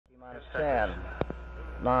10,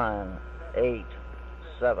 9, 8,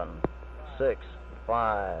 7, 6,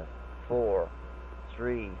 5, 4,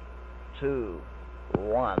 3, 2,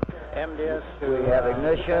 1. MDS. We have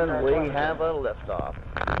ignition. We have a liftoff.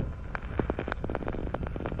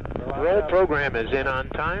 Roll program is in on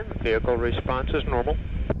time. Vehicle response is normal.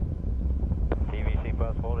 TVC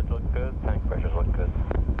bus voltage looks good. Tank pressures look good.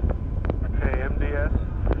 Okay,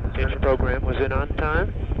 MDS. Engine program was in on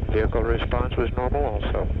time. Vehicle response was normal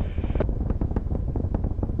also.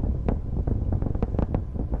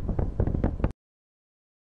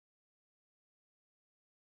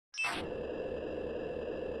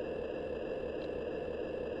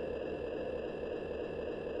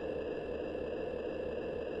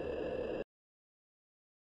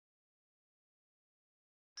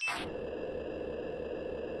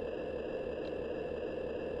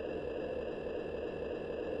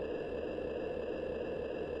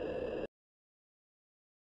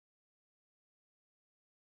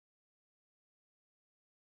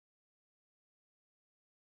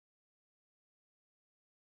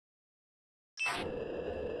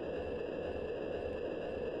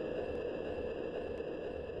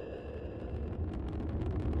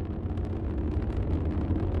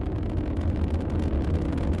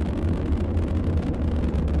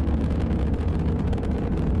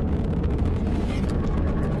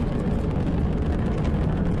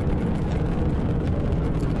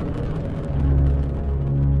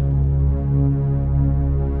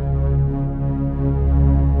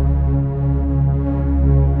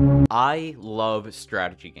 I love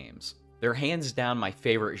strategy games. They're hands down my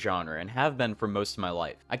favorite genre and have been for most of my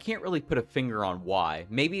life. I can't really put a finger on why.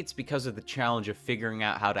 Maybe it's because of the challenge of figuring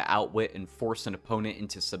out how to outwit and force an opponent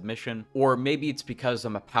into submission, or maybe it's because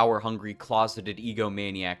I'm a power-hungry, closeted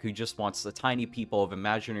egomaniac who just wants the tiny people of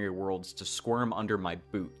imaginary worlds to squirm under my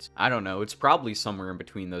boot. I don't know, it's probably somewhere in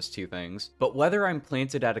between those two things. But whether I'm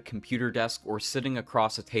planted at a computer desk or sitting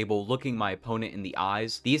across a table looking my opponent in the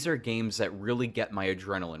eyes, these are games that really get my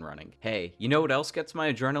adrenaline running. Hey, you know what else gets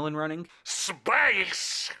my adrenaline running?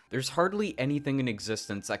 Space! There's hardly anything in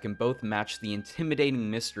existence that can both match the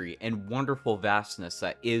intimidating mystery and wonderful vastness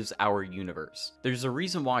that is our universe. There's a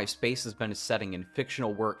reason why space has been a setting in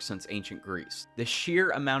fictional work since ancient Greece. The sheer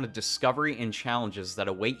amount of discovery and challenges that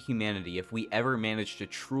await humanity if we ever manage to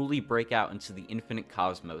truly break out into the infinite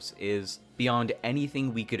cosmos is beyond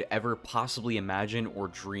anything we could ever possibly imagine or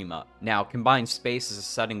dream up. Now, combine space as a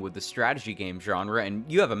setting with the strategy game genre,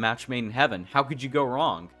 and you have a match made in heaven. How could you go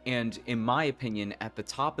wrong? And in my opinion, at the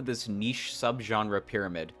top of this niche subgenre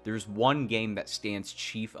pyramid, there's one game that stands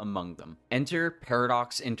chief among them. Enter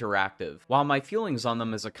Paradox Interactive. While my feelings on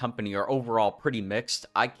them as a company are overall pretty mixed,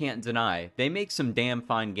 I can't deny, they make some damn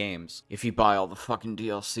fine games. If you buy all the fucking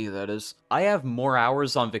DLC, that is. I have more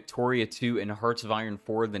hours on Victoria 2 and Hearts of Iron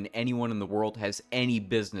 4 than anyone in the world has any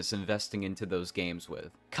business investing into those games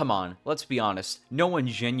with. Come on, let's be honest, no one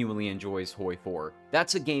genuinely enjoys Hoi 4.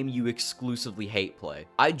 That's a game you exclusively hate play.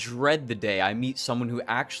 I dread the day I meet someone who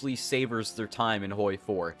actually savors their time in Hoi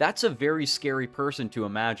 4. That's a very scary person to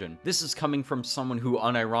imagine. This is coming from someone who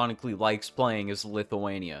unironically likes playing as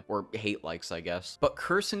Lithuania, or hate likes, I guess. But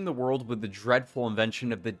cursing the world with the dreadful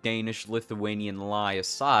invention of the Danish-Lithuanian lie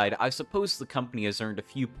aside, I suppose the company has earned a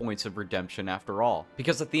few points of redemption after all.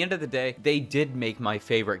 Because at the end of the day, they did make my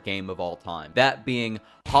favorite game of all time. That being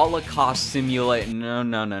Holocaust Simulator.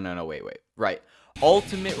 No, wait. Right.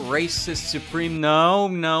 Ultimate Racist Supreme. No,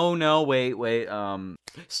 wait.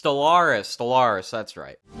 Stellaris, that's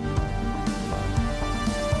right.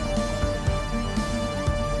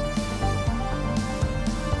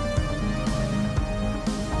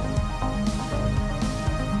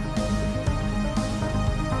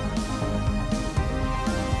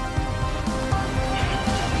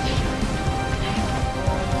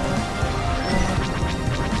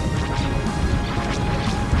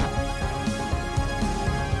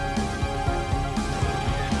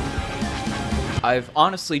 I've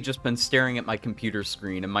honestly just been staring at my computer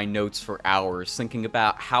screen and my notes for hours, thinking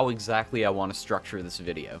about how exactly I want to structure this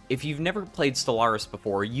video. If you've never played Stellaris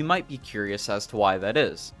before, you might be curious as to why that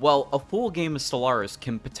is. Well, a full game of Stellaris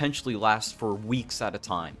can potentially last for weeks at a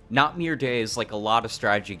time. Not mere days like a lot of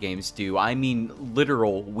strategy games do, I mean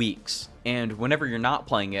literal weeks. and whenever you're not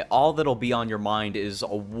playing it, all that'll be on your mind is a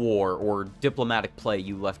war or diplomatic play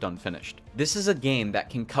you left unfinished. This is a game that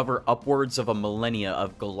can cover upwards of a millennia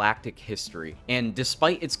of galactic history, and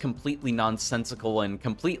despite its completely nonsensical and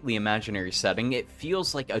completely imaginary setting, it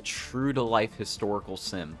feels like a true-to-life historical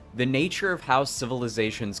sim. The nature of how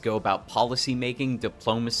civilizations go about policy making,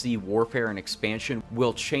 diplomacy, warfare, and expansion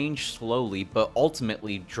will change slowly but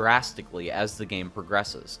ultimately drastically as the game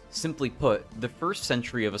progresses. Simply put, the first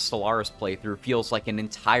century of a Stellaris playthrough feels like an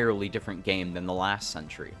entirely different game than the last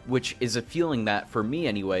century, which is a feeling that, for me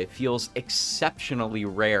anyway, feels exceptionally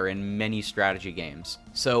rare in many strategy games.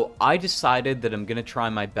 So I decided that I'm going to try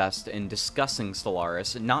my best in discussing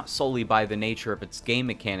Stellaris, not solely by the nature of its game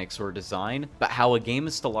mechanics or design, but how a game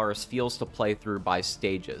of Stellaris feels to play through by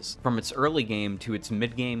stages, from its early game to its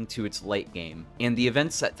mid-game to its late game, and the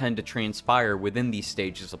events that tend to transpire within these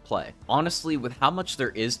stages of play. Honestly, with how much there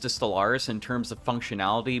is to Stellaris in terms of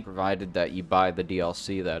functionality, provided that you buy the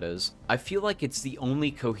DLC that is, I feel like it's the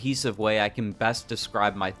only cohesive way I can best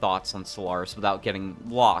describe my thoughts on Stellaris without getting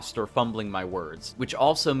lost or fumbling my words, which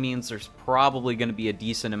also means there's probably going to be a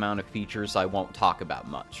decent amount of features I won't talk about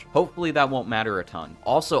much. Hopefully that won't matter a ton.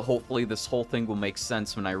 Also, hopefully this whole thing will make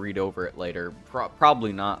sense when I read over it later.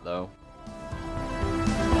 Probably not, though.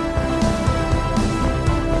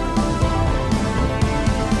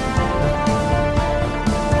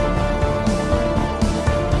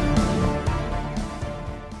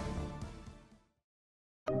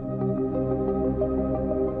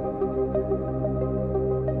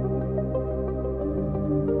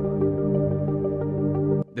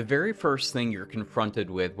 The very first thing you're confronted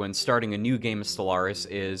with when starting a new game of Stellaris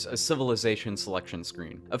is a civilization selection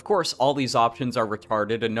screen. Of course, all these options are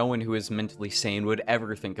retarded and no one who is mentally sane would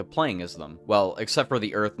ever think of playing as them. Well, except for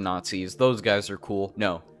the Earth Nazis, those guys are cool.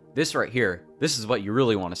 No. This right here, this is what you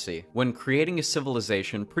really want to see. When creating a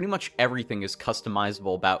civilization, pretty much everything is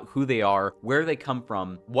customizable about who they are, where they come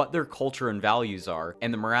from, what their culture and values are,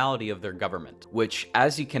 and the morality of their government, which,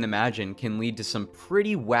 as you can imagine, can lead to some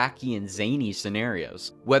pretty wacky and zany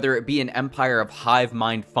scenarios. Whether it be an empire of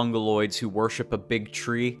hive-mind fungaloids who worship a big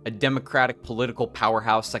tree, a democratic political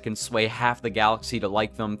powerhouse that can sway half the galaxy to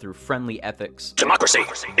like them through friendly ethics. Democracy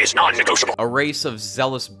is non-negotiable. A race of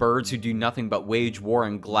zealous birds who do nothing but wage war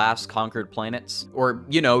on glass-conquered planets. Or,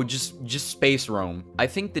 you know, just space roam. I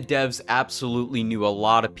think the devs absolutely knew a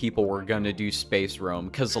lot of people were gonna do space roam,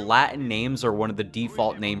 because Latin names are one of the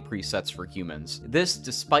default name presets for humans. This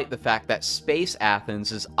despite the fact that Space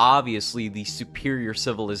Athens is obviously the superior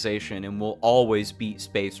civilization and will always beat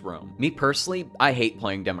space roam. Me personally, I hate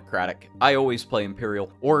playing democratic. I always play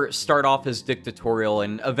imperial, or start off as dictatorial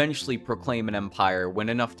and eventually proclaim an empire when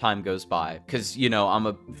enough time goes by, because, you know, I'm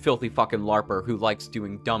a filthy fucking LARPer who likes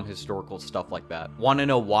doing dumb historical stuff like that. Want to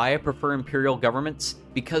know why I prefer imperial governments?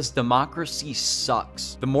 Because democracy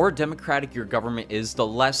sucks. The more democratic your government is, the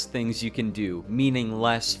less things you can do, meaning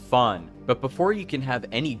less fun. But before you can have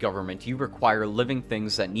any government, you require living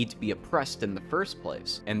things that need to be oppressed in the first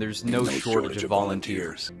place, and there's no shortage of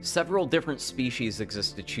volunteers. Several different species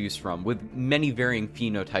exist to choose from, with many varying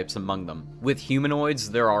phenotypes among them. With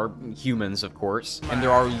humanoids, there are humans, of course, and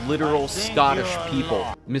there are literal Scottish people,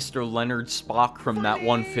 Mr. Leonard Spock from That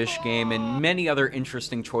One Fish game, and many other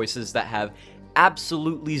interesting choices that have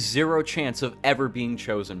absolutely zero chance of ever being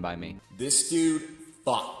chosen by me. This dude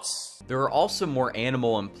fucks. There are also more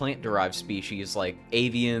animal and plant-derived species like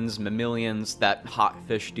avians, mammalians, that hot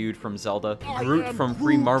fish dude from Zelda, Groot from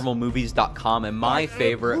FreeMarvelMovies.com, and my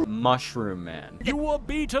favorite, Mushroom Man. You were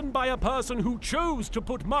beaten by a person who chose to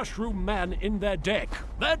put Mushroom Man in their deck.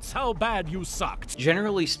 That's how bad you sucked.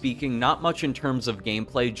 Generally speaking, not much in terms of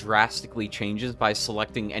gameplay drastically changes by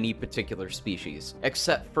selecting any particular species,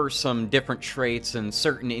 except for some different traits and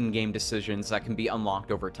certain in-game decisions that can be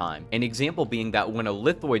unlocked over time. An example being that when a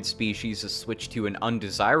lithoid species is switched to an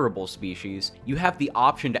undesirable species, you have the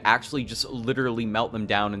option to actually just literally melt them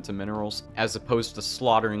down into minerals, as opposed to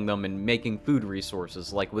slaughtering them and making food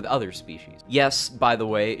resources like with other species. Yes, by the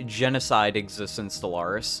way, genocide exists in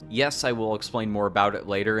Stellaris. Yes, I will explain more about it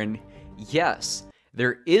later, and yes,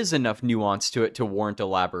 there is enough nuance to it to warrant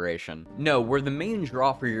elaboration. No, where the main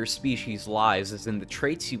draw for your species lies is in the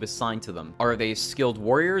traits you assign to them. Are they skilled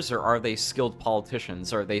warriors or are they skilled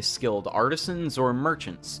politicians? Are they skilled artisans or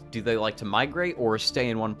merchants? Do they like to migrate or stay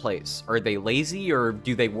in one place? Are they lazy or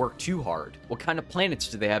do they work too hard? What kind of planets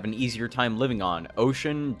do they have an easier time living on?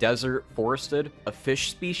 Ocean, desert, forested? A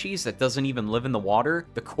fish species that doesn't even live in the water?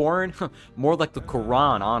 The Corn? More like the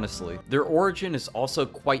Quran, honestly. Their origin is also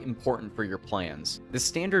quite important for your plans. The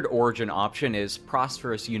standard origin option is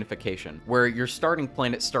Prosperous Unification, where your starting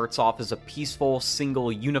planet starts off as a peaceful,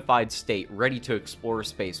 single, unified state ready to explore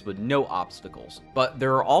space with no obstacles. But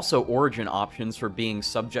there are also origin options for being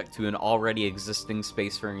subject to an already existing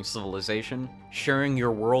spacefaring civilization, sharing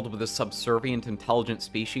your world with a subservient intelligent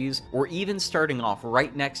species, or even starting off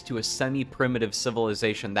right next to a semi-primitive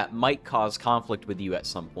civilization that might cause conflict with you at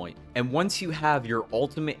some point. And once you have your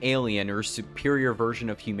ultimate alien or superior version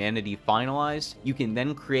of humanity finalized, you can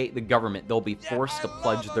then create the government they'll be forced to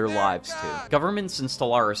pledge their lives to. Governments in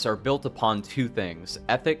Stellaris are built upon two things: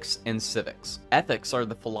 ethics and civics. Ethics are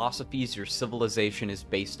the philosophies your civilization is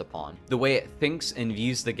based upon, the way it thinks and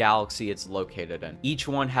views the galaxy it's located in, each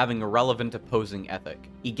one having a relevant opposing ethic.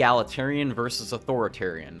 Egalitarian versus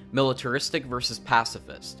authoritarian, militaristic versus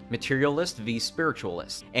pacifist, materialist v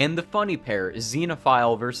spiritualist, and the funny pair,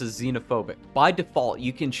 xenophile versus xenophobic. By default,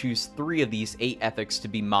 you can choose 3 of these 8 ethics to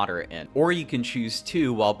be moderate in, or you can choose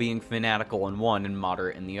 2 while being fanatical in one and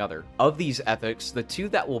moderate in the other. Of these ethics, the 2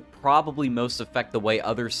 that will probably most affect the way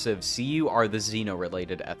other civs see you are the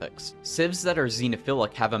xeno-related ethics. Civs that are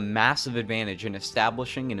xenophilic have a massive advantage in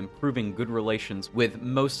establishing and improving good relations with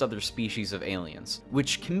most other species of aliens,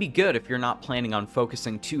 which can be good if you're not planning on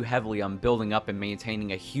focusing too heavily on building up and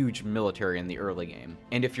maintaining a huge military in the early game.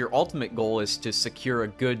 And if your ultimate goal is to secure a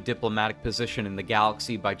good diplomatic position in the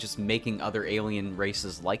galaxy by just making other alien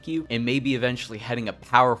races like you, and maybe eventually heading a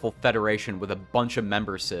powerful federation with a bunch of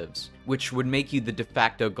member civs, which would make you the de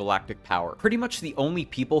facto galactic power. Pretty much the only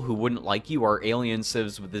people who wouldn't like you are alien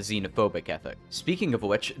civs with the xenophobic ethic. Speaking of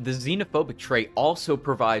which, the xenophobic trait also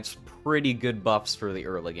provides pretty good buffs for the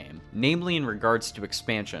early game, namely in regards to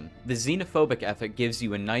expansion. The xenophobic ethic gives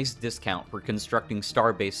you a nice discount for constructing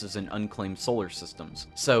star bases in unclaimed solar systems,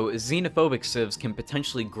 so xenophobic civs can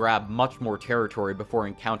potentially grab much more territory before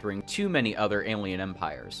encountering too many other alien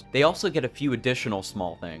empires. They also get a few additional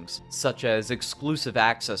small things, such as exclusive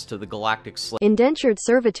access to the galactic slave indentured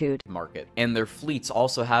servitude market, and their fleets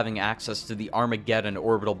also having access to the Armageddon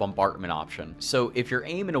orbital bombardment option. So if your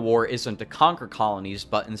aim in a war isn't to conquer colonies,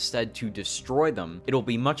 but instead to destroy them, it'll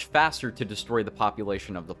be much faster to destroy the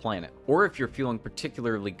population of the planet. Or if you're feeling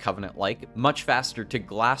particularly Covenant-like, much faster to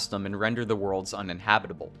glass them and render the worlds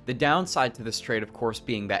uninhabitable. The downside to this trait, of course,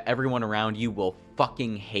 being that everyone around you will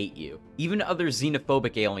fucking hate you. Even other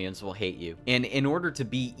xenophobic aliens will hate you. And in order to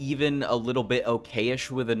be even a little bit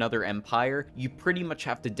okayish with another empire, you pretty much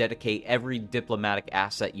have to dedicate every diplomatic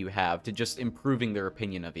asset you have to just improving their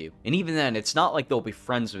opinion of you. And even then, it's not like they'll be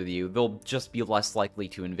friends with you, they'll just be less likely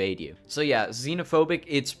to invade you. So yeah, xenophobic,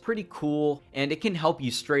 it's pretty cool, and it can help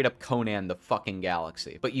you straight up Conan the fucking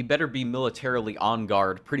galaxy. But you better be militarily on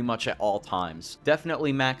guard pretty much at all times.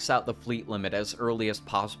 Definitely max out the fleet limit as early as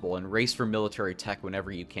possible and race for military tech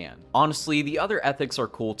whenever you can. Honestly, the other ethics are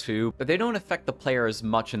cool too, but they don't affect the player as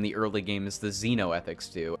much in the early game as the Xeno ethics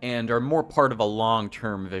do, and are more part of a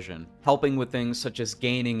long-term vision, helping with things such as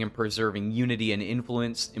gaining and preserving unity and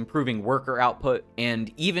influence, improving worker output,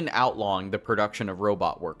 and even outlawing the production of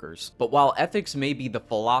robot workers. But while ethics may be the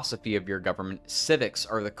philosophy of your government, civics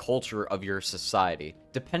are the culture of your society.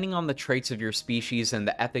 Depending on the traits of your species and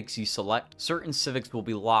the ethics you select, certain civics will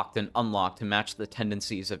be locked and unlocked to match the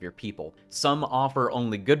tendencies of your people. Some offer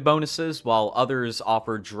only good bonuses, while others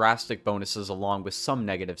offer drastic bonuses along with some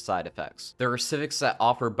negative side effects. There are civics that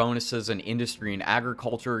offer bonuses in industry and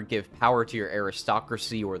agriculture, give power to your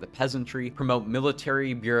aristocracy or the peasantry, promote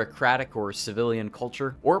military, bureaucratic, or civilian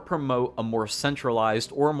culture, or promote a more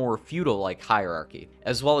centralized or more feudal-like hierarchy,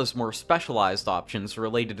 as well as more specialized options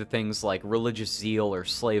related to things like religious zeal or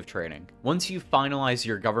slave trading. Once you finalize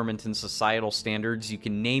your government and societal standards, you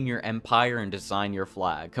can name your empire and design your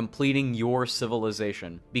flag, completing your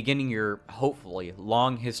civilization, beginning your, hopefully,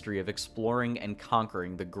 long history of exploring and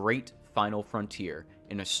conquering the great final frontier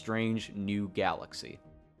in a strange new galaxy.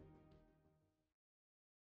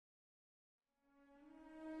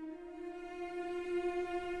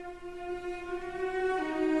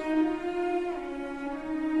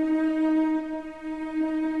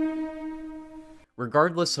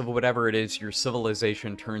 Regardless of whatever it is your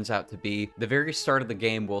civilization turns out to be, the very start of the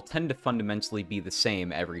game will tend to fundamentally be the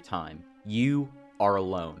same every time. You are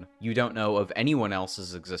alone. You don't know of anyone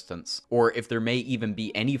else's existence, or if there may even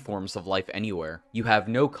be any forms of life anywhere. You have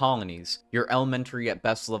no colonies. Your elementary at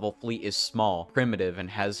best level fleet is small, primitive,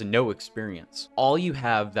 and has no experience. All you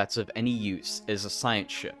have that's of any use is a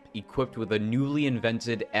science ship equipped with a newly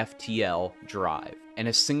invented FTL drive, and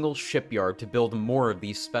a single shipyard to build more of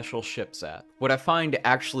these special ships at. What I find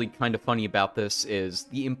actually kind of funny about this is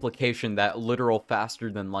the implication that literal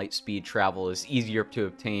faster than light speed travel is easier to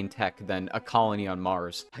obtain tech than a colony on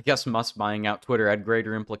Mars. I guess Musk buying out Twitter had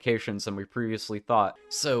greater implications than we previously thought.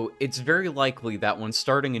 So it's very likely that when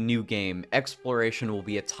starting a new game, exploration will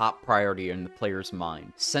be a top priority in the player's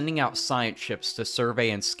mind, sending out science ships to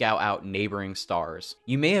survey and scout out neighboring stars.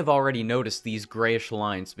 You may have already noticed these grayish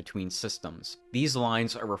lines between systems. These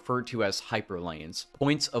lines are referred to as hyperlanes,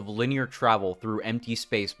 points of linear travel through empty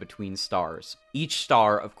space between stars. Each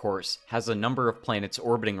star, of course, has a number of planets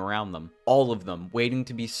orbiting around them, all of them waiting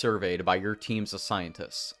to be surveyed by your teams of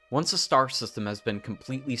scientists. Once a star system has been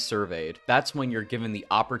completely surveyed, that's when you're given the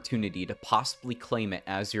opportunity to possibly claim it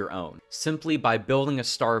as your own. Simply by building a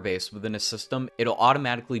starbase within a system, it'll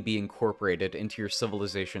automatically be incorporated into your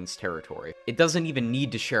civilization's territory. It doesn't even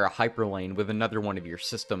need to share a hyperlane with another one of your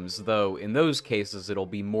systems, though in those cases it'll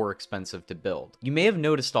be more expensive to build. You may have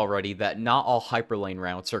noticed already that not all hyperlane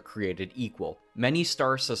routes are created equal. Many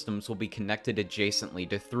star systems will be connected adjacently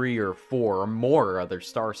to 3 or 4 or more other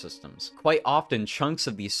star systems. Quite often, chunks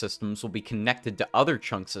of these systems will be connected to other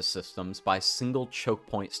chunks of systems by single choke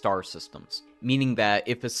point star systems, meaning that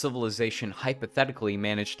if a civilization hypothetically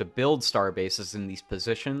managed to build starbases in these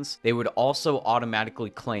positions, they would also automatically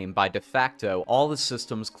claim by de facto all the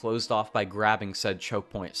systems closed off by grabbing said choke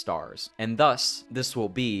point stars. And thus, this will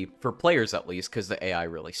be, for players at least, because the AI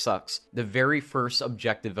really sucks, the very first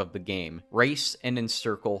objective of the game: race and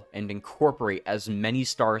encircle and incorporate as many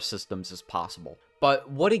star systems as possible. But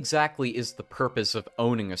what exactly is the purpose of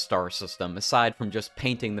owning a star system, aside from just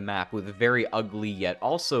painting the map with a very ugly yet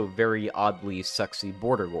also very oddly sexy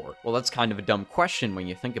border gore? Well, that's kind of a dumb question when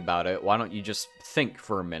you think about it. Why don't you just think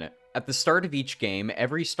for a minute? At the start of each game,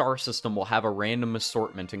 every star system will have a random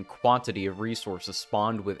assortment and quantity of resources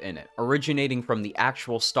spawned within it, originating from the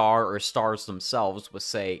actual star or stars themselves with,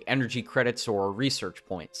 say, energy credits or research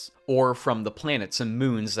points, or from the planets and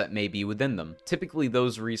moons that may be within them. Typically,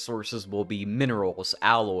 those resources will be minerals,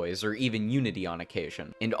 alloys, or even unity on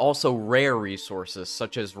occasion, and also rare resources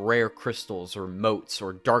such as rare crystals or motes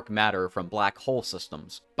or dark matter from black hole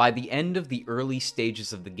systems. By the end of the early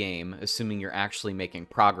stages of the game, assuming you're actually making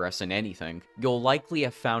progress in anything, you'll likely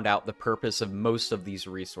have found out the purpose of most of these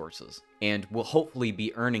resources, and will hopefully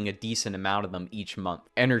be earning a decent amount of them each month.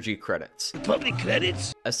 Energy credits. Public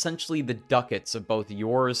credits? Essentially the ducats of both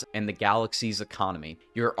yours and the galaxy's economy.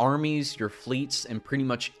 Your armies, your fleets, and pretty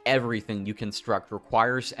much everything you construct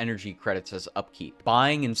requires energy credits as upkeep.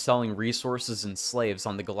 Buying and selling resources and slaves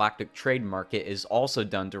on the galactic trade market is also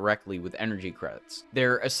done directly with energy credits.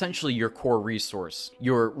 They're essentially your core resource,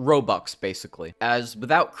 your Robux basically, as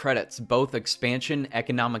without credits, both expansion,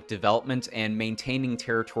 economic development, and maintaining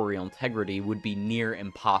territorial integrity would be near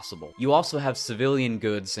impossible. You also have civilian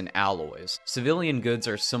goods and alloys. Civilian goods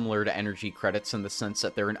are similar to energy credits in the sense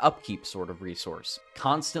that they're an upkeep sort of resource,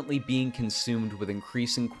 constantly being consumed with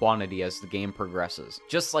increasing quantity as the game progresses.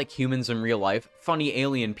 Just like humans in real life, funny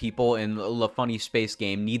alien people in the funny space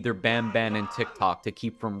game need their Bam Ban and TikTok to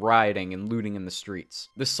keep from rioting and looting in the streets.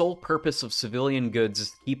 The sole purpose of civilian goods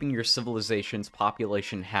is keeping your civilization's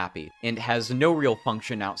population happy, and has no real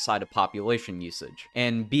function outside of population usage,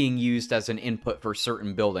 and being used as an input for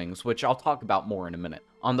certain buildings, which I'll talk about more in a minute.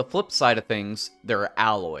 On the flip side of things, there are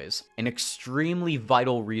alloys, an extremely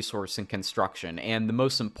vital resource in construction and the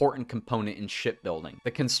most important component in shipbuilding.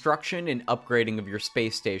 The construction and upgrading of your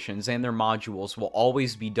space stations and their modules will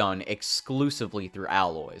always be done exclusively through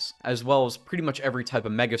alloys, as well as pretty much every type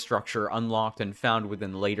of megastructure unlocked and found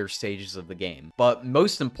within later stages of the game. But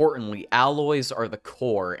most importantly, alloys are the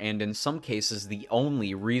core and in some cases the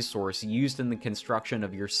only resource used in the construction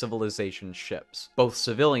of your civilization's ships, both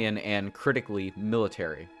civilian and critically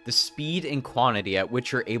military. The speed and quantity at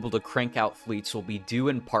which you're able to crank out fleets will be due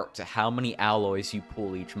in part to how many alloys you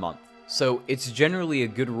pull each month. So it's generally a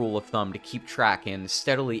good rule of thumb to keep track and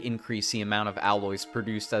steadily increase the amount of alloys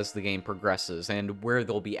produced as the game progresses and where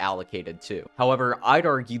they'll be allocated to. However, I'd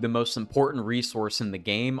argue the most important resource in the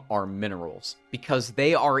game are minerals, because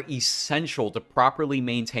they are essential to properly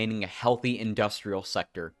maintaining a healthy industrial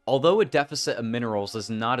sector. Although a deficit of minerals is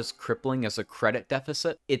not as crippling as a credit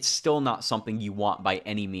deficit, it's still not something you want by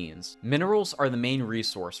any means. Minerals are the main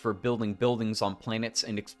resource for building buildings on planets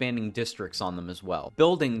and expanding districts on them as well.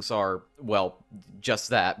 Buildings are, well, just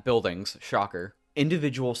that, buildings, shocker.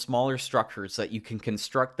 Individual smaller structures that you can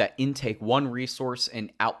construct that intake one resource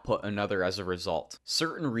and output another as a result.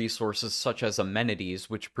 Certain resources, such as amenities,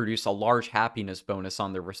 which produce a large happiness bonus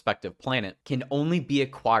on their respective planet, can only be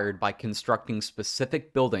acquired by constructing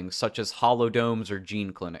specific buildings such as holodomes or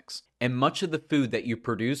gene clinics. And much of the food that you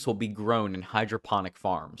produce will be grown in hydroponic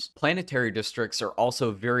farms. Planetary districts are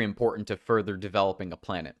also very important to further developing a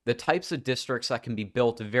planet. The types of districts that can be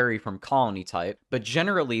built vary from colony type, but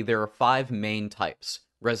generally there are 5 main types: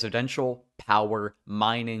 residential, power,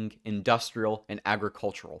 mining, industrial, and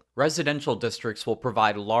agricultural. Residential districts will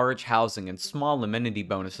provide large housing and small amenity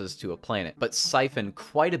bonuses to a planet, but siphon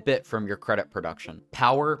quite a bit from your credit production.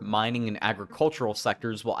 Power, mining, and agricultural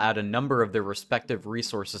sectors will add a number of their respective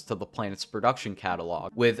resources to the planet's production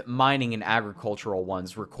catalog, with mining and agricultural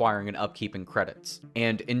ones requiring an upkeep in credits.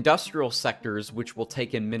 And industrial sectors, which will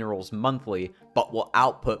take in minerals monthly, but will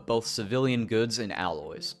output both civilian goods and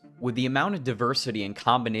alloys. With the amount of diversity and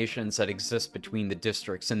combinations that exist between the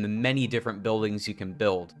districts and the many different buildings you can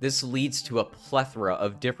build, this leads to a plethora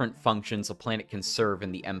of different functions a planet can serve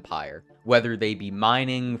in the Empire, whether they be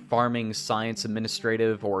mining, farming, science,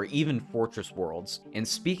 administrative, or even fortress worlds. And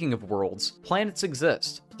speaking of worlds, planets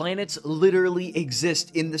exist. Planets literally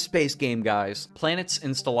exist in the space game, guys. Planets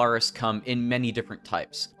in Stellaris come in many different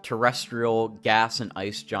types: terrestrial, gas and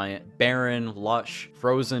ice giant, barren, lush,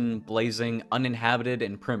 frozen, blazing, uninhabited,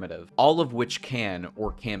 and primitive, all of which can,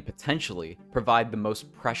 or can potentially, provide the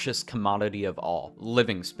most precious commodity of all: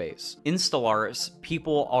 living space. In Stellaris,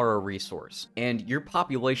 people are a resource, and your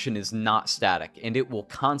population is not static, and it will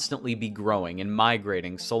constantly be growing and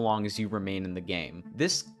migrating so long as you remain in the game.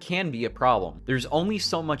 This can be a problem. There's only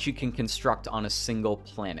so much you can construct on a single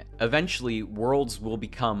planet. Eventually, worlds will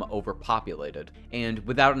become overpopulated, and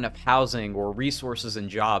without enough housing or resources and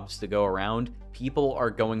jobs to go around, people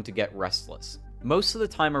are going to get restless. Most of the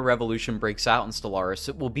time a revolution breaks out in Stellaris,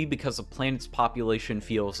 it will be because a planet's population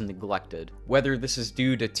feels neglected, whether this is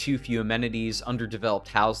due to too few amenities, underdeveloped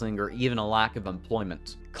housing, or even a lack of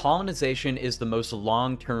employment. Colonization is the most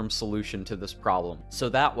long-term solution to this problem, so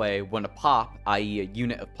that way, when a pop, i.e. a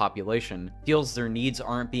unit of population, feels their needs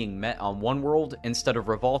aren't being met on one world, instead of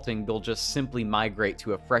revolting, they'll just simply migrate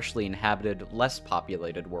to a freshly inhabited, less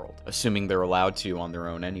populated world, assuming they're allowed to on their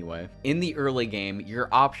own anyway. In the early game, your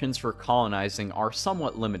options for colonizing are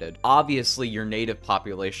somewhat limited. Obviously, your native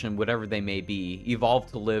population, whatever they may be, evolved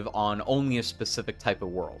to live on only a specific type of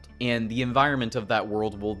world, and the environment of that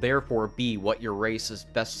world will therefore be what your race is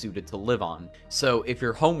best suited to live on. So if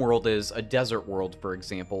your homeworld is a desert world, for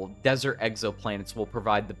example, desert exoplanets will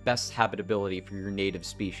provide the best habitability for your native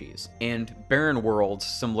species. And barren worlds,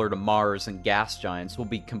 similar to Mars and gas giants, will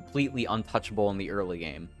be completely untouchable in the early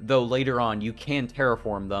game, though later on you can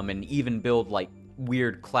terraform them and even build like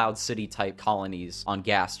weird Cloud City type colonies on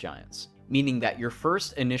gas giants. Meaning that your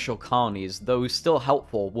first initial colonies, though still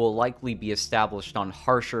helpful, will likely be established on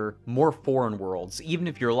harsher, more foreign worlds, even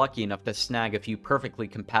if you're lucky enough to snag a few perfectly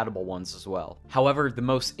compatible ones as well. However, the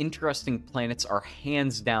most interesting planets are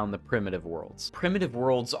hands down the primitive worlds. Primitive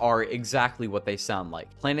worlds are exactly what they sound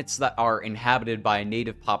like: planets that are inhabited by a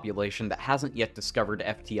native population that hasn't yet discovered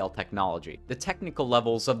FTL technology. The technical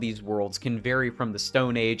levels of these worlds can vary from the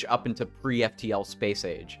Stone Age up into pre-FTL Space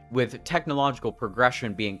Age, with technological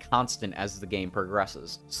progression being constant as the game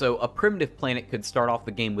progresses. So a primitive planet could start off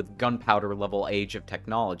the game with gunpowder level age of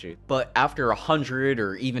technology, but after 100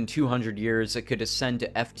 or even 200 years it could ascend to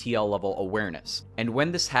FTL level awareness. And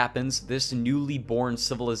when this happens, this newly born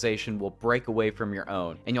civilization will break away from your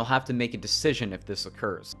own, and you'll have to make a decision if this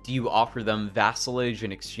occurs. Do you offer them vassalage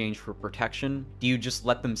in exchange for protection? Do you just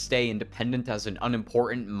let them stay independent as an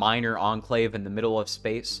unimportant minor enclave in the middle of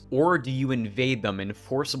space? Or do you invade them and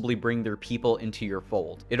forcibly bring their people into your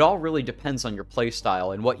fold? It all really depends on your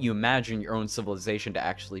playstyle and what you imagine your own civilization to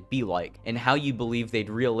actually be like, and how you believe they'd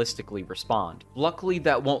realistically respond. Luckily,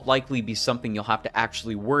 that won't likely be something you'll have to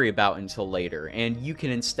actually worry about until later, and you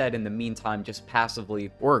can instead in the meantime just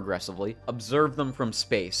passively, or aggressively, observe them from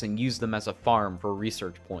space and use them as a farm for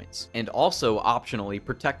research points, and also optionally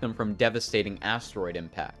protect them from devastating asteroid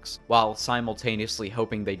impacts, while simultaneously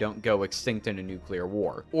hoping they don't go extinct in a nuclear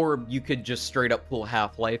war. Or you could just straight up pull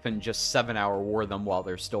Half-Life and just 7-hour war them while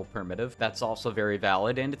they're still primitive. That's also very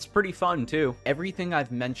valid, and it's pretty fun too. Everything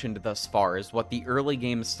I've mentioned thus far is what the early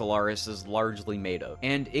game Stellaris is largely made of,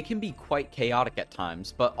 and it can be quite chaotic at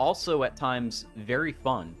times, but also at times very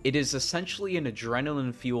fun. It is essentially an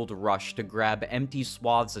adrenaline-fueled rush to grab empty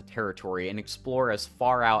swaths of territory and explore as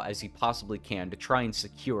far out as you possibly can to try and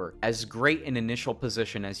secure as great an initial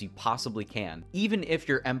position as you possibly can. Even if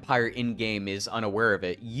your empire in-game is unaware of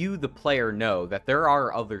it, you, the player, know that there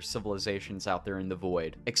are other civilizations out there in the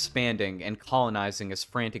void, expanding expanding and colonizing as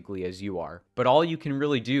frantically as you are. But all you can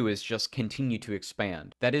really do is just continue to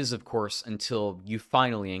expand. That is, of course, until you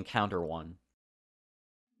finally encounter one.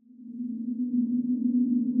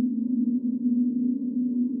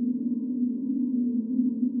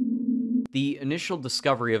 The initial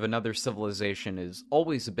discovery of another civilization is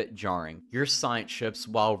always a bit jarring. Your science ships,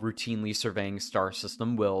 while routinely surveying a star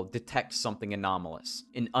system, will detect something anomalous,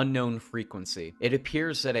 an unknown frequency. It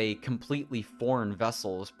appears that a completely foreign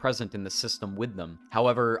vessel is present in the system with them.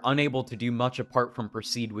 However, unable to do much apart from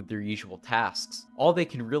proceed with their usual tasks, all they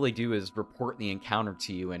can really do is report the encounter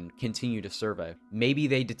to you and continue to survey. Maybe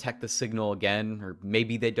they detect the signal again, or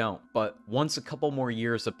maybe they don't, but once a couple more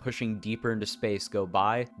years of pushing deeper into space go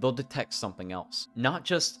by, they'll detect something else. Not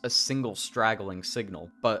just a single straggling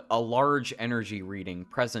signal, but a large energy reading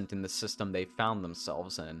present in the system they found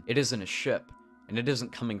themselves in. It isn't a ship, and it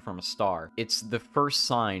isn't coming from a star. It's the first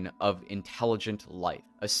sign of intelligent life.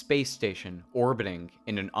 A space station orbiting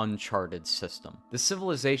in an uncharted system. The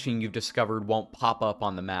civilization you've discovered won't pop up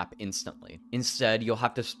on the map instantly. Instead, you'll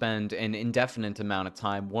have to spend an indefinite amount of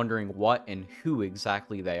time wondering what and who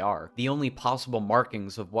exactly they are. The only possible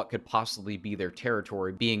markings of what could possibly be their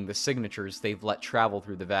territory being the signatures they've let travel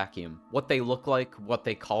through the vacuum. What they look like, what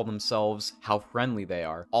they call themselves, how friendly they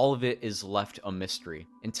are, all of it is left a mystery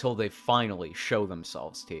until they finally show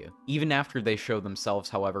themselves to you. Even after they show themselves,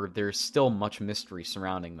 however, there's still much mystery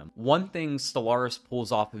surrounding them. One thing Stellaris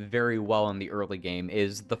pulls off very well in the early game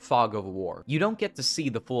is the fog of war. You don't get to see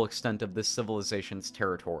the full extent of this civilization's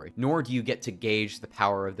territory, nor do you get to gauge the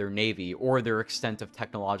power of their navy or their extent of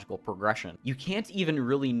technological progression. You can't even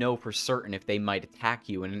really know for certain if they might attack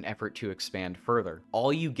you in an effort to expand further.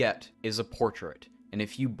 All you get is a portrait and a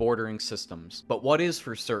few bordering systems. But what is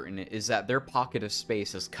for certain is that their pocket of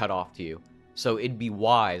space is cut off to you, so it'd be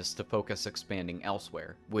wise to focus expanding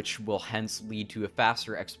elsewhere, which will hence lead to a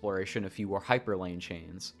faster exploration of fewer hyperlane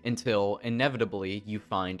chains, until inevitably you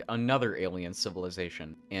find another alien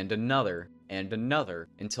civilization, and another,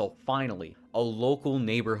 until finally a local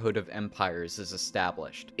neighborhood of empires is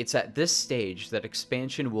established. It's at this stage that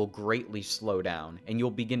expansion will greatly slow down, and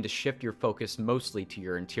you'll begin to shift your focus mostly to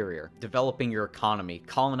your interior, developing your economy,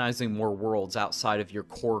 colonizing more worlds outside of your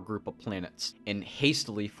core group of planets, and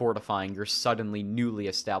hastily fortifying your suddenly newly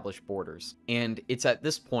established borders. And it's at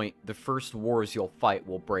this point the first wars you'll fight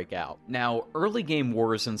will break out. Now, early game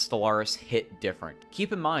wars in Stellaris hit different.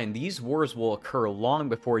 Keep in mind, these wars will occur long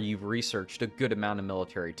before you've researched a good amount of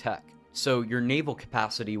military tech. So your naval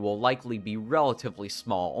capacity will likely be relatively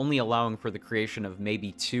small, only allowing for the creation of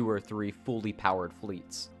maybe 2 or 3 fully powered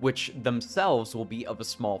fleets, which themselves will be of a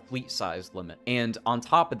small fleet size limit. And on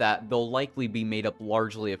top of that, they'll likely be made up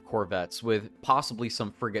largely of corvettes, with possibly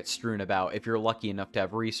some frigates strewn about if you're lucky enough to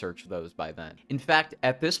have researched those by then. In fact,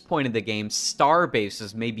 at this point in the game, star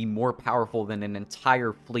bases may be more powerful than an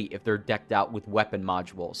entire fleet if they're decked out with weapon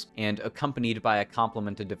modules, and accompanied by a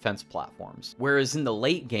complement of defense platforms. Whereas in the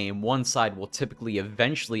late game, one side will typically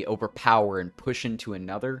eventually overpower and push into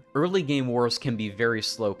another. Early game wars can be very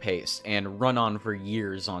slow paced and run on for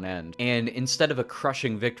years on end, and instead of a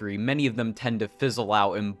crushing victory, many of them tend to fizzle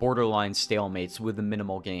out in borderline stalemates with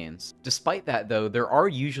minimal gains. Despite that though, there are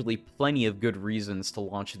usually plenty of good reasons to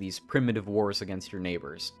launch these primitive wars against your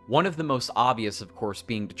neighbors. One of the most obvious, of course,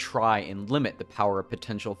 being to try and limit the power of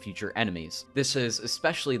potential future enemies. This is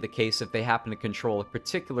especially the case if they happen to control a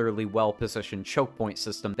particularly well-positioned choke point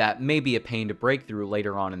system that may be a pain to break through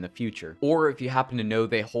later on in the future, or if you happen to know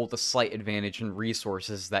they hold a slight advantage in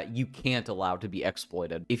resources that you can't allow to be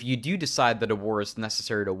exploited. If you do decide that a war is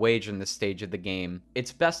necessary to wage in this stage of the game,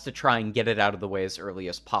 it's best to try and get it out of the way as early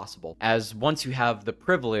as possible, as once you have the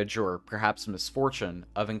privilege, or perhaps misfortune,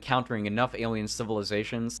 of encountering enough alien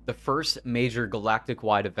civilizations, the first major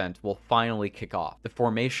galactic-wide event will finally kick off, the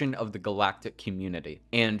formation of the galactic community.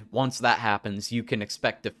 And once that happens, you can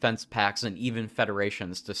expect defense pacts and even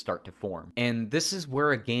federations to start to form. And this is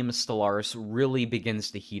where a game of Stellaris really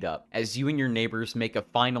begins to heat up, as you and your neighbors make a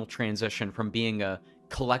final transition from being a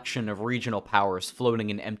collection of regional powers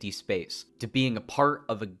floating in empty space to being a part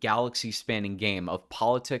of a galaxy-spanning game of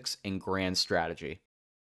politics and grand strategy.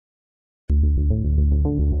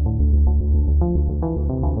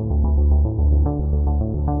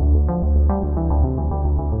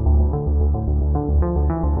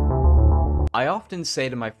 I often say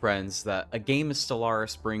to my friends that a game of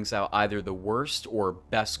Stellaris brings out either the worst or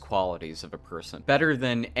best qualities of a person. Better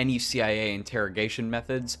than any CIA interrogation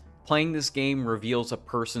methods, Playing this game reveals a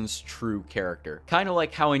person's true character. Kind of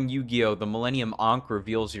like how in Yu-Gi-Oh! The Millennium Ankh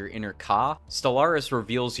reveals your inner Ka, Stellaris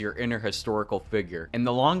reveals your inner historical figure. And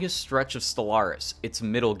the longest stretch of Stellaris, its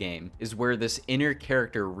middle game, is where this inner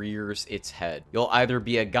character rears its head. You'll either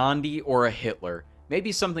be a Gandhi or a Hitler.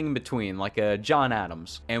 Maybe something in between, like a John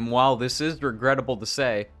Adams. And while this is regrettable to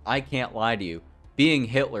say, I can't lie to you. Being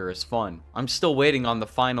Hitler is fun. I'm still waiting on the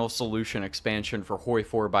final solution expansion for Hoi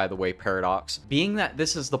 4, by the way, Paradox. Being that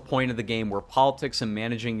this is the point of the game where politics and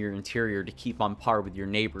managing your interior to keep on par with your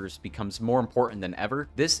neighbors becomes more important than ever,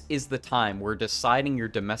 this is the time where deciding your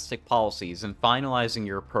domestic policies and finalizing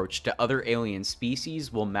your approach to other alien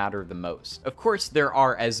species will matter the most. Of course, there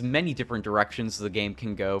are as many different directions the game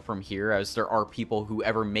can go from here as there are people who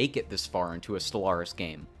ever make it this far into a Stellaris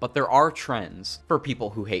game. But there are trends. For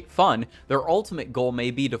people who hate fun, their ultimate goal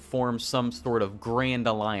may be to form some sort of grand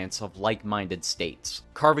alliance of like-minded states,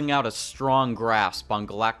 carving out a strong grasp on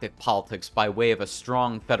galactic politics by way of a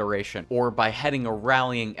strong federation, or by heading a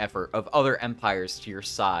rallying effort of other empires to your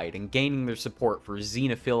side and gaining their support for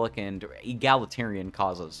xenophilic and egalitarian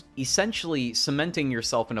causes. Essentially, cementing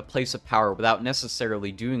yourself in a place of power without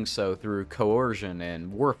necessarily doing so through coercion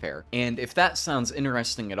and warfare. And if that sounds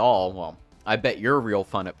interesting at all, well, I bet you're real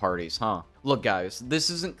fun at parties, huh? Look guys, this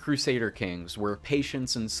isn't Crusader Kings, where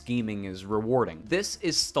patience and scheming is rewarding. This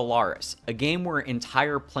is Stellaris, a game where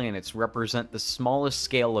entire planets represent the smallest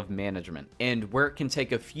scale of management, and where it can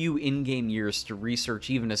take a few in-game years to research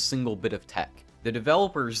even a single bit of tech. The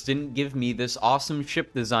developers didn't give me this awesome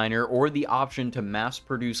ship designer or the option to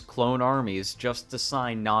mass-produce clone armies just to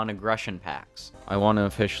sign non-aggression pacts. I want to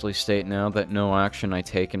officially state now that no action I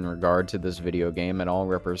take in regard to this video game at all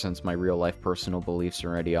represents my real-life personal beliefs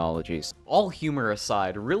or ideologies. All humor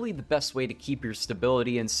aside, really the best way to keep your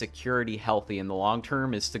stability and security healthy in the long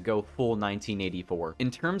term is to go full 1984. In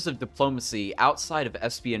terms of diplomacy, outside of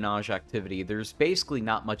espionage activity, there's basically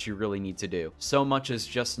not much you really need to do. So much as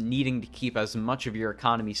just needing to keep as much of your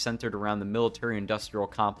economy centered around the military-industrial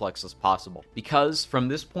complex as possible. Because, from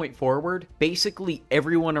this point forward, basically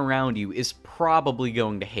everyone around you is probably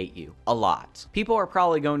going to hate you. A lot. People are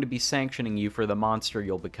probably going to be sanctioning you for the monster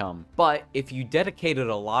you'll become. But, if you dedicated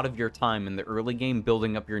a lot of your time in the early game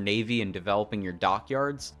building up your navy and developing your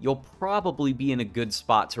dockyards, you'll probably be in a good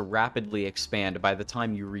spot to rapidly expand by the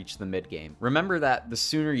time you reach the mid-game. Remember that the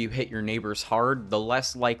sooner you hit your neighbors hard, the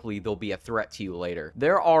less likely they'll be a threat to you later.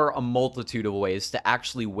 There are a multitude of ways to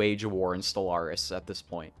actually wage a war in Stellaris at this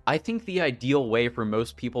point. I think the ideal way for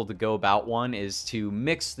most people to go about one is to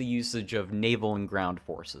mix the usage of naval and ground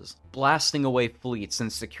forces, blasting away fleets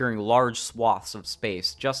and securing large swaths of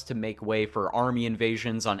space just to make way for army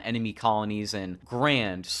invasions on enemy colonies and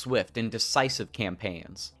grand, swift, and decisive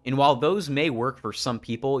campaigns. And while those may work for some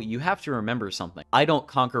people, you have to remember something. I don't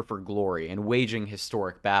conquer for glory and waging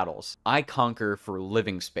historic battles. I conquer for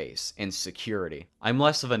living space and security. I'm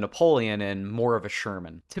less of a Napoleon and more of a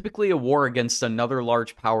Sherman. Typically, a war against another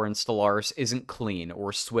large power in Stellaris isn't clean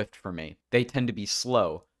or swift for me. They tend to be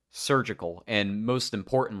slow, surgical, and most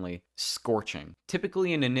importantly, scorching.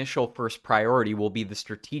 Typically, an initial first priority will be the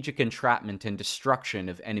strategic entrapment and destruction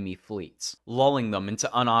of enemy fleets, lulling them into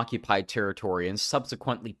unoccupied territory and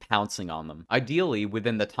subsequently pouncing on them. Ideally,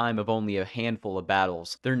 within the time of only a handful of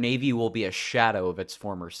battles, their navy will be a shadow of its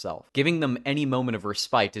former self. Giving them any moment of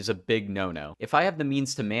respite is a big no-no. If I have the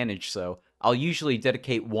means to manage so, I'll usually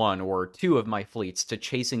dedicate one or two of my fleets to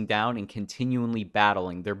chasing down and continually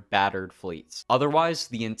battling their battered fleets. Otherwise,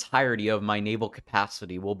 the entirety of my naval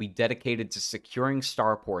capacity will be dedicated to securing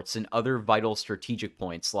starports and other vital strategic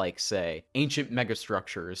points like, say, ancient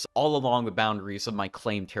megastructures all along the boundaries of my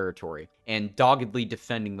claimed territory, and doggedly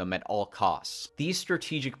defending them at all costs. These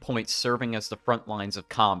strategic points serving as the front lines of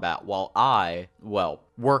combat while I, well,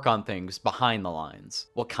 work on things behind the lines.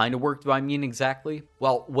 What kind of work do I mean exactly?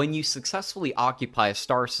 Well, when you successfully occupy a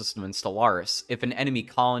star system in Stellaris, if an enemy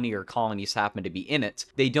colony or colonies happen to be in it,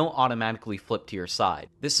 they don't automatically flip to your side.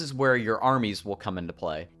 This is where your armies will come into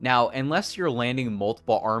play. Now, unless you're landing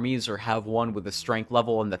multiple armies or have one with a strength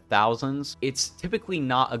level in the thousands, it's typically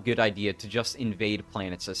not a good idea to just invade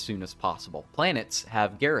planets as soon as possible. Planets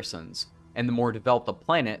have garrisons, and the more developed a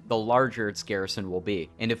planet, the larger its garrison will be.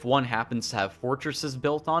 And if one happens to have fortresses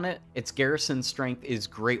built on it, its garrison strength is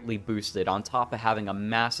greatly boosted on top of having a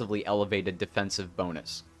massively elevated defensive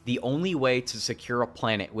bonus. The only way to secure a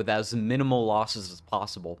planet with as minimal losses as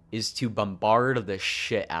possible is to bombard the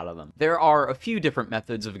shit out of them. There are a few different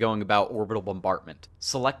methods of going about orbital bombardment,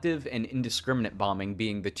 selective and indiscriminate bombing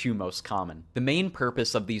being the two most common. The main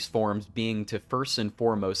purpose of these forms being to first and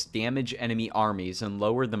foremost damage enemy armies and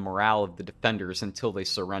lower the morale of the defenders until they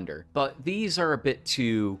surrender. But these are a bit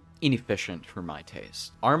too inefficient for my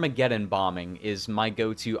taste. Armageddon bombing is my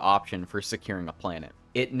go-to option for securing a planet.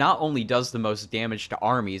 It not only does the most damage to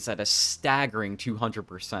armies at a staggering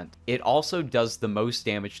 200%, it also does the most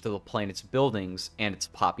damage to the planet's buildings and its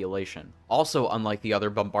population. Also, unlike the other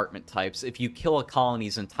bombardment types, if you kill a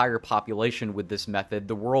colony's entire population with this method,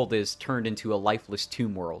 the world is turned into a lifeless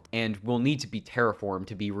tomb world, and will need to be terraformed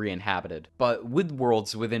to be re-inhabited. But with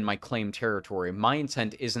worlds within my claimed territory, my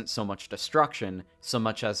intent isn't so much destruction, so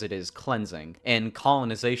much as it is cleansing, and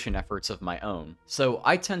colonization efforts of my own. So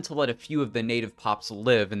I tend to let a few of the native pops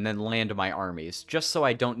live and then land my armies, just so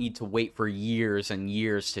I don't need to wait for years and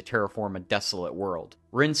years to terraform a desolate world.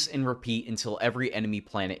 Rinse and repeat until every enemy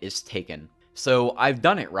planet is taken. So I've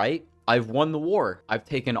done it, right? I've won the war. I've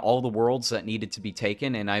taken all the worlds that needed to be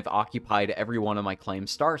taken, and I've occupied every one of my claimed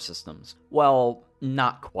star systems. Well,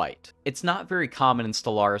 not quite. It's not very common in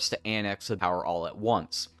Stellaris to annex a power all at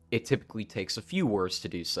once. It typically takes a few wars to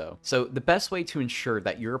do so. So the best way to ensure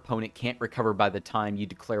that your opponent can't recover by the time you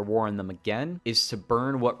declare war on them again is to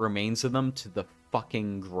burn what remains of them to the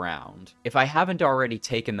fucking ground. If I haven't already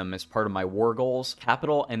taken them as part of my war goals,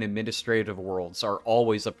 capital and administrative worlds are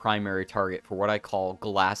always a primary target for what I call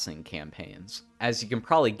glassing campaigns. As you can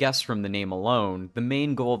probably guess from the name alone, the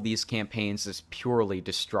main goal of these campaigns is purely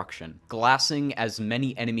destruction. Glassing as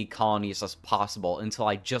many enemy colonies as possible until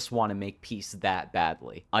I just want to make peace that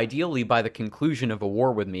badly. Ideally, by the conclusion of a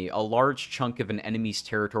war with me, a large chunk of an enemy's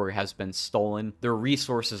territory has been stolen, their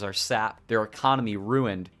resources are sapped, their economy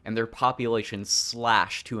ruined, and their population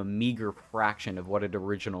slashed to a meager fraction of what it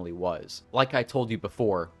originally was. Like I told you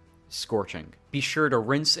before, scorching. Be sure to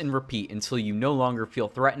rinse and repeat until you no longer feel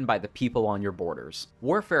threatened by the people on your borders.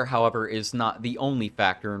 Warfare, however, is not the only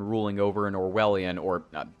factor in ruling over an Orwellian or,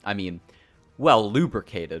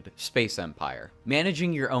 well-lubricated space empire.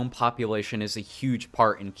 Managing your own population is a huge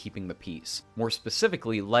part in keeping the peace. More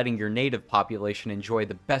specifically, letting your native population enjoy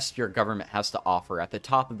the best your government has to offer at the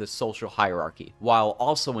top of the social hierarchy, while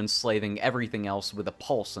also enslaving everything else with a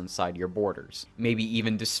pulse inside your borders. Maybe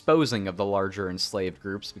even disposing of the larger enslaved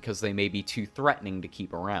groups because they may be too threatening to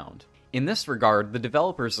keep around. In this regard, the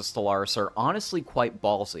developers of Stellaris are honestly quite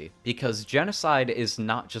ballsy, because genocide is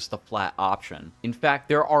not just a flat option. In fact,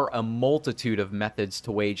 there are a multitude of methods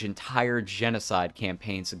to wage entire genocide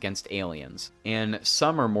campaigns against aliens, and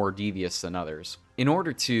some are more devious than others. In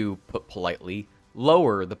order to, put politely,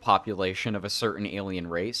 lower the population of a certain alien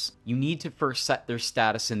race, you need to first set their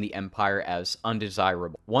status in the Empire as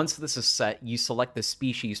undesirable. Once this is set, you select the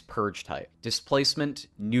species purge type. Displacement,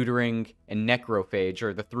 neutering, and necrophage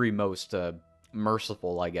are the three most,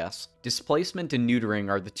 merciful, I guess. Displacement and neutering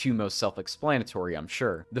are the two most self-explanatory, I'm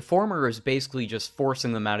sure. The former is basically just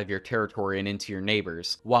forcing them out of your territory and into your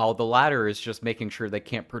neighbors, while the latter is just making sure they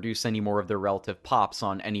can't produce any more of their relative pops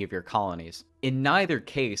on any of your colonies. In neither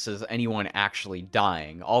case is anyone actually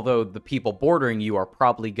dying, although the people bordering you are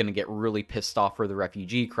probably going to get really pissed off for the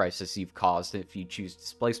refugee crisis you've caused if you choose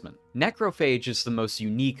displacement. Necrophage is the most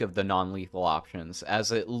unique of the non-lethal options,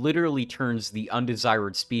 as it literally turns the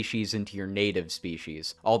undesired species into your native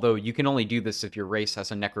species, although you can only do this if your race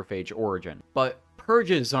has a necrophage origin. But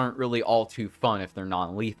purges aren't really all too fun if they're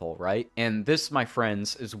non-lethal, right? And this, my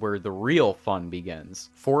friends, is where the real fun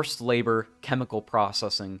begins. Forced labor, chemical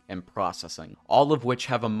processing, and processing, all of which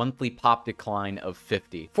have a monthly pop decline of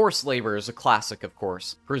 50. Forced labor is a classic, of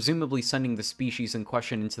course, presumably sending the species in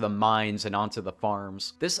question into the mines and onto the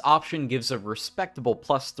farms. This option gives a respectable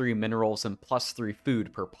 +3 minerals and +3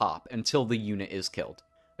 food per pop until the unit is killed.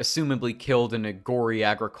 Assumably killed in a gory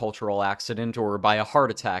agricultural accident or by a heart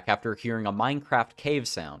attack after hearing a Minecraft cave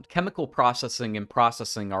sound. Chemical processing and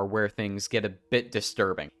processing are where things get a bit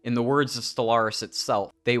disturbing. In the words of Stellaris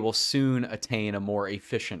itself, they will soon attain a more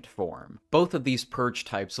efficient form. Both of these purge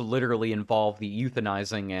types literally involve the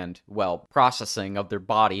euthanizing and, well, processing of their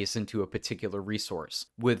bodies into a particular resource.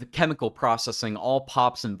 With chemical processing, all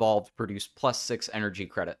pops involved produce +6 energy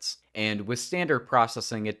credits. And with standard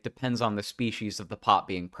processing, it depends on the species of the pop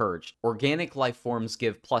being purged. Organic life forms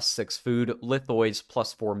give +6 food, lithoids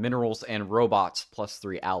 +4 minerals, and robots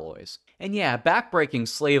 +3 alloys. And yeah, backbreaking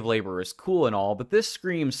slave labor is cool and all, but this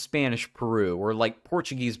screams Spanish Peru, or like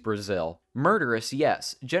Portuguese Brazil. Murderous,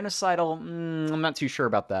 yes. Genocidal, I'm not too sure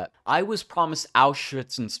about that. I was promised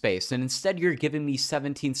Auschwitz in space, and instead you're giving me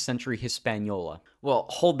 17th century Hispaniola. Well,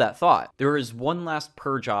 hold that thought. There is one last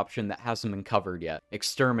purge option that hasn't been covered yet.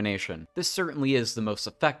 Extermination. This certainly is the most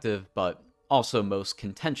effective, but also most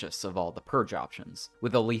contentious of all the purge options,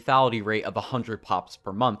 with a lethality rate of 100 pops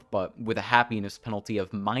per month, but with a happiness penalty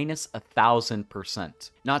of minus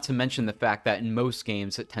 1,000%. Not to mention the fact that in most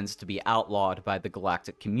games it tends to be outlawed by the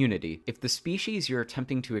galactic community. If the species you're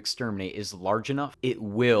attempting to exterminate is large enough, it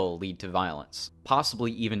will lead to violence,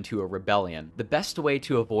 possibly even to a rebellion. The best way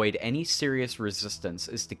to avoid any serious resistance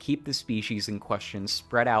is to keep the species in question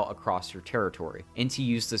spread out across your territory, and to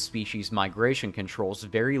use the species migration controls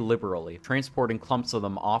very liberally, transporting clumps of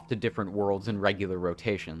them off to different worlds in regular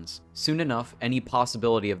rotations. Soon enough, any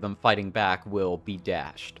possibility of them fighting back will be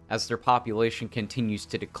dashed, as their population continues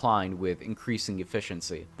to decline with increasing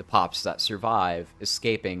efficiency, the pops that survive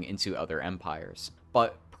escaping into other empires.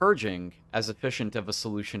 But purging, as efficient of a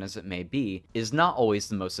solution as it may be, is not always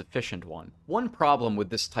the most efficient one. One problem with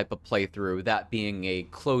this type of playthrough, that being a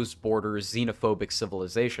closed-border, xenophobic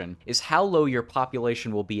civilization, is how low your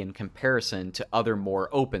population will be in comparison to other more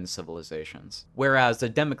open civilizations. Whereas a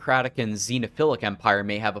democratic and xenophilic empire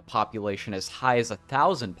may have a population as high as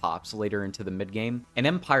 1,000 pops later into the midgame, an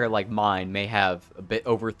empire like mine may have a bit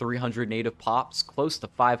over 300 native pops, close to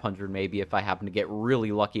 500 maybe if I happen to get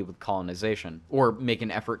really lucky with colonization, or make an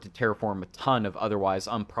effort to terraform a ton of otherwise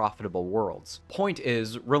unprofitable worlds. Point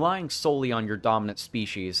is, relying solely on your dominant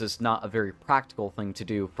species is not a very practical thing to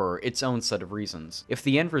do for its own set of reasons. If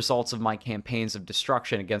the end results of my campaigns of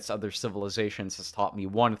destruction against other civilizations has taught me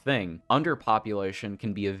one thing, underpopulation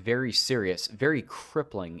can be a very serious, very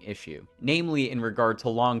crippling issue, namely in regard to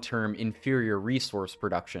long-term inferior resource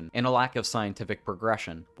production and a lack of scientific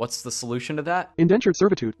progression. What's the solution to that? Indentured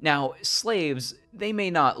servitude. Now, slaves, they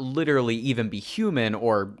may not literally even be human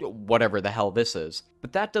or whatever the hell this is,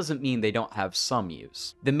 but that doesn't mean they don't have some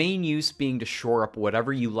use. The main use being to shore up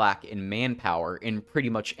whatever you lack in manpower in pretty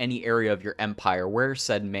much any area of your empire where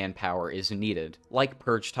said manpower is needed. Like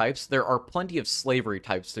purge types, there are plenty of slavery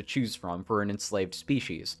types to choose from for an enslaved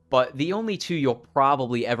species, but the only two you'll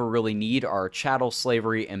probably ever really need are chattel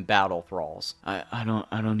slavery and battle thralls. I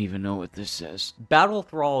don't even know what this says. Battle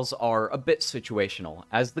thralls are a bit situational.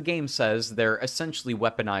 As the game says, they're essentially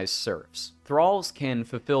weaponized serfs. Thralls can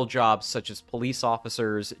fulfill jobs such as police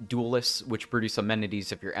officers, duelists, which produce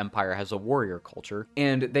amenities if your empire has a warrior culture,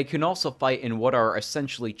 and they can also fight in what are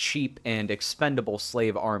essentially cheap and expendable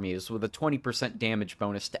slave armies with a 20% damage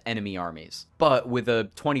bonus to enemy armies, but with a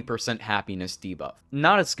 20% happiness debuff.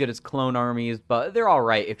 Not as good as clone armies, but they're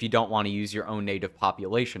alright if you don't want to use your own native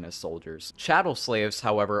population as soldiers. Chattel slaves,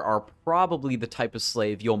 however, are probably the type of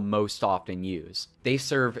slave you'll most often use. They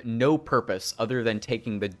serve no purpose other than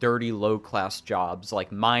taking the dirty, low-class jobs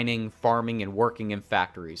like mining, farming, and working in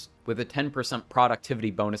factories, with a 10%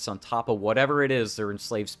 productivity bonus on top of whatever it is their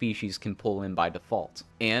enslaved species can pull in by default.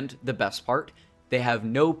 And, the best part, they have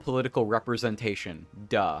no political representation,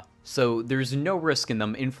 duh. So there's no risk in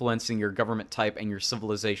them influencing your government type and your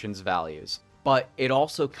civilization's values. But it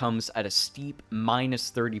also comes at a steep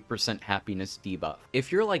minus 30% happiness debuff.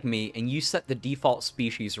 If you're like me and you set the default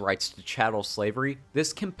species rights to chattel slavery,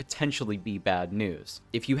 this can potentially be bad news.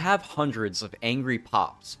 If you have hundreds of angry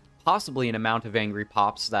pops, possibly an amount of angry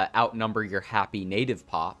pops that outnumber your happy native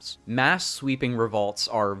pops, mass sweeping revolts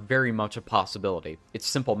are very much a possibility. It's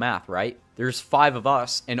simple math, right? There's 5 of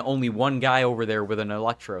us and only one guy over there with an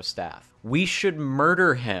electro staff. We should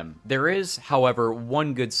murder him. There is, however,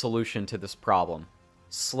 one good solution to this problem.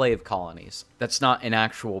 Slave colonies. That's not an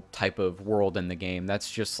actual type of world in the game.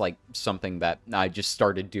 That's just like something that I just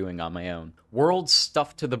started doing on my own. Worlds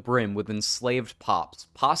stuffed to the brim with enslaved pops,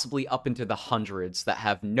 possibly up into the hundreds, that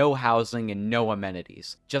have no housing and no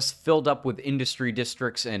amenities, just filled up with industry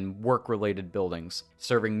districts and work-related buildings,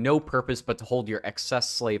 serving no purpose but to hold your excess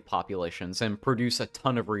slave populations and produce a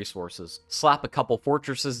ton of resources. Slap a couple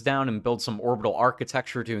fortresses down and build some orbital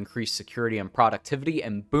architecture to increase security and productivity,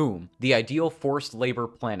 and boom, the ideal forced labor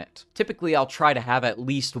planet. Typically, I'll try to have at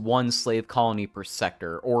least 1 slave colony per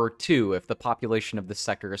sector, or 2 if the population of the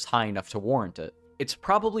sector is high enough to warrant it. It's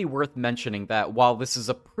probably worth mentioning that while this is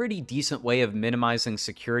a pretty decent way of minimizing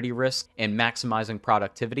security risk and maximizing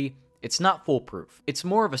productivity, it's not foolproof. It's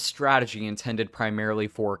more of a strategy intended primarily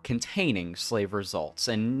for containing slave results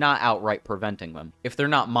and not outright preventing them. If they're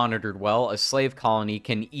not monitored well, a slave colony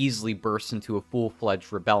can easily burst into a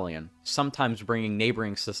full-fledged rebellion, sometimes bringing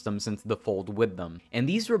neighboring systems into the fold with them. And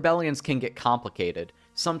these rebellions can get complicated,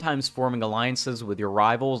 sometimes forming alliances with your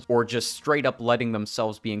rivals, or just straight up letting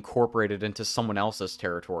themselves be incorporated into someone else's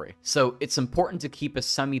territory. So it's important to keep a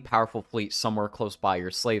semi-powerful fleet somewhere close by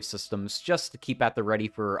your slave systems, just to keep at the ready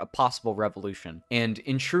for a possible revolution. And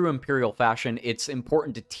in true Imperial fashion, it's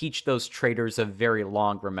important to teach those traitors a very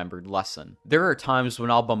long-remembered lesson. There are times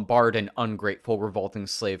when I'll bombard an ungrateful, revolting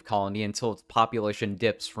slave colony until its population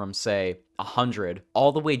dips from, say, 100,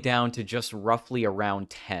 all the way down to just roughly around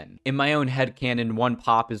 10. In my own headcanon, one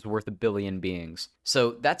pop is worth 1 billion beings.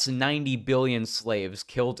 So that's 90 billion slaves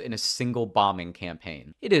killed in a single bombing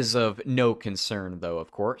campaign. It is of no concern, though,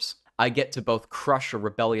 of course. I get to both crush a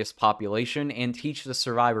rebellious population and teach the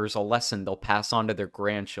survivors a lesson they'll pass on to their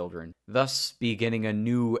grandchildren, thus beginning a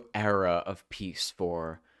new era of peace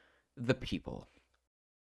for the people.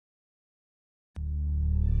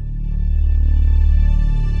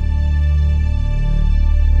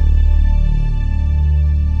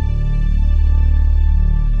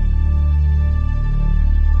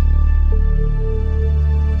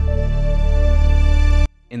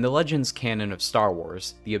 In the Legends canon of Star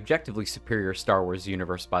Wars, the objectively superior Star Wars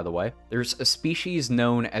universe by the way, there's a species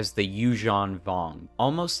known as the Yuuzhan Vong.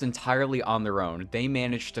 Almost entirely on their own, they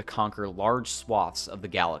managed to conquer large swaths of the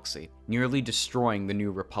galaxy, nearly destroying the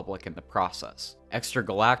New Republic in the process.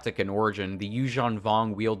 Extragalactic in origin, the Yuuzhan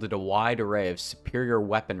Vong wielded a wide array of superior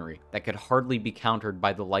weaponry that could hardly be countered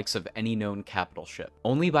by the likes of any known capital ship.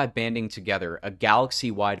 Only by banding together, a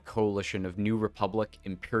galaxy-wide coalition of New Republic,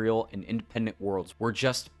 Imperial, and Independent worlds were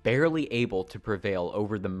just barely able to prevail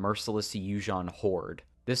over the merciless Yuuzhan horde.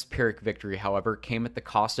 This Pyrrhic victory, however, came at the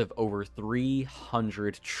cost of over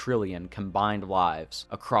 300 trillion combined lives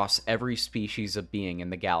across every species of being in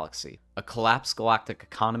the galaxy, a collapsed galactic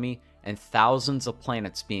economy, and thousands of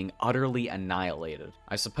planets being utterly annihilated.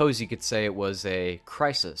 I suppose you could say it was a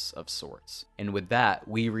crisis of sorts. And with that,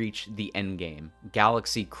 we reach the endgame,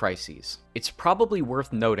 Galaxy Crises. It's probably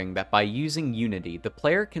worth noting that by using Unity, the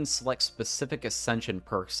player can select specific ascension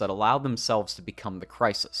perks that allow themselves to become the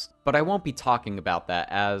Crisis. But I won't be talking about that,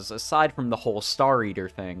 as aside from the whole Star Eater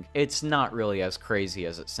thing, it's not really as crazy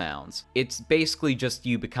as it sounds. It's basically just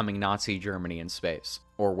you becoming Nazi Germany in space.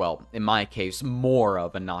 Or well, in my case, more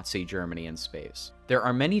of a Nazi Germany in space. There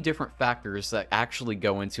are many different factors that actually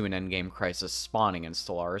go into an endgame crisis spawning in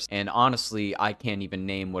Stellaris, and honestly, I can't even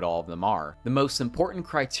name what all of them are. The most important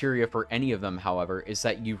criteria for any of them, however, is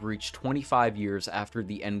that you've reached 25 years after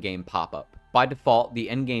the endgame pop-up. By default, the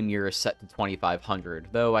endgame year is set to 2500,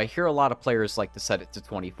 though I hear a lot of players like to set it to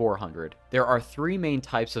 2400. There are 3 main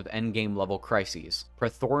types of endgame level crises: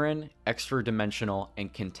 Prothorin, Extra-Dimensional,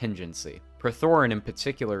 and Contingency. Prothorin in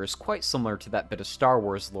particular is quite similar to that bit of Star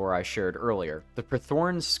Wars lore I shared earlier. The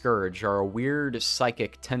Prothorin Scourge are a weird,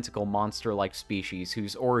 psychic, tentacle monster-like species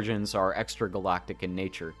whose origins are extragalactic in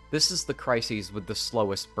nature. This is the crisis with the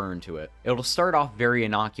slowest burn to it. It'll start off very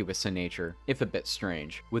innocuous in nature, if a bit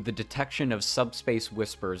strange, with the detection of subspace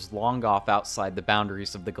whispers long off outside the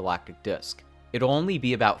boundaries of the galactic disk. It'll only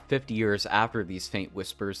be about 50 years after these faint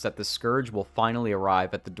whispers that the Scourge will finally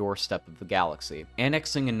arrive at the doorstep of the galaxy,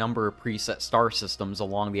 annexing a number of preset star systems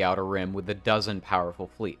along the Outer Rim with a dozen powerful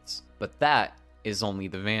fleets. But that is only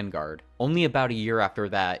the vanguard. Only about a year after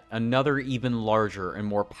that, another even larger and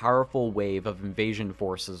more powerful wave of invasion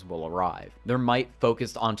forces will arrive. Their might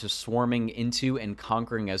focused onto swarming into and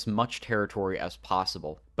conquering as much territory as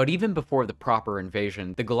possible. But even before the proper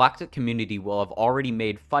invasion, the galactic community will have already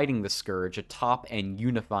made fighting the Scourge a top and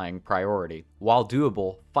unifying priority. While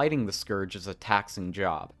doable, fighting the Scourge is a taxing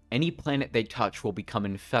job. Any planet they touch will become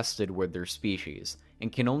infested with their species,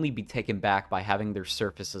 and can only be taken back by having their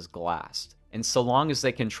surfaces glassed. And so long as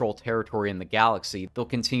they control territory in the galaxy, they'll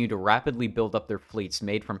continue to rapidly build up their fleets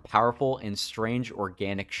made from powerful and strange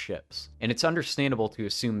organic ships. And it's understandable to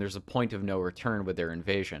assume there's a point of no return with their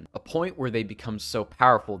invasion, a point where they become so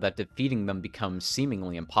powerful that defeating them becomes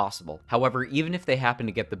seemingly impossible. However, even if they happen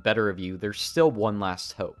to get the better of you, there's still one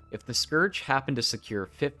last hope. If the Scourge happen to secure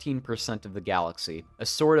 15% of the galaxy, a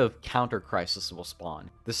sort of counter-crisis will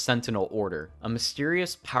spawn, the Sentinel Order, a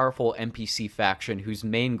mysterious, powerful NPC faction whose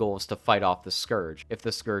main goal is to fight off the Scourge. If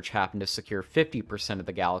the Scourge happen to secure 50% of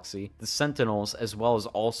the galaxy, the Sentinels, as well as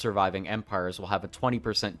all surviving empires, will have a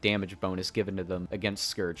 20% damage bonus given to them against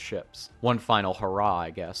Scourge ships. One final hurrah, I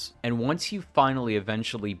guess. And once you've finally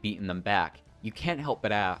eventually beaten them back, you can't help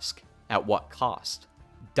but ask, at what cost?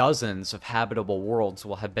 Dozens of habitable worlds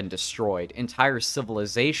will have been destroyed, entire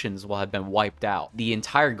civilizations will have been wiped out, the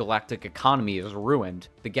entire galactic economy is ruined,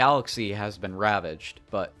 the galaxy has been ravaged,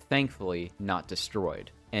 but thankfully not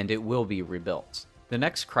destroyed, and it will be rebuilt. The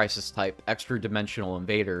next crisis type, extra-dimensional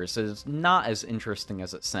invaders, is not as interesting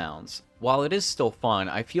as it sounds. While it is still fun,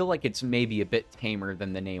 I feel like it's maybe a bit tamer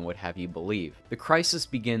than the name would have you believe. The crisis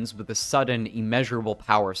begins with a sudden, immeasurable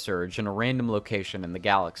power surge in a random location in the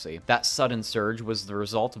galaxy. That sudden surge was the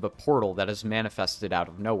result of a portal that has manifested out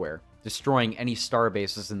of nowhere, destroying any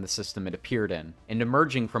starbases in the system it appeared in, and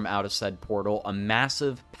emerging from out of said portal a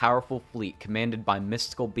massive, powerful fleet commanded by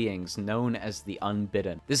mystical beings known as the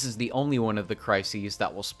Unbidden. This is the only one of the crises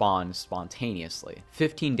that will spawn spontaneously.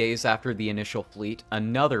 15 days after the initial fleet,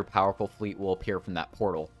 another powerful fleet will appear from that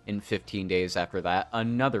portal. In 15 days after that,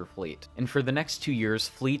 another fleet. And for the next 2 years,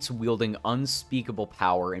 fleets wielding unspeakable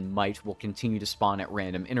power and might will continue to spawn at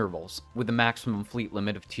random intervals, with a maximum fleet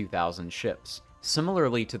limit of 2,000 ships.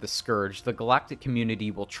 Similarly to the Scourge, the galactic community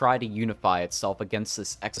will try to unify itself against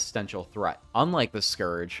this existential threat. Unlike the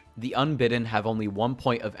Scourge, the Unbidden have only one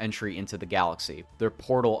point of entry into the galaxy, their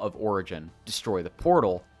portal of origin. Destroy the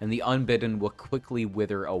portal, and the Unbidden will quickly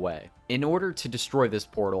wither away. In order to destroy this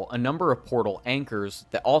portal, a number of portal anchors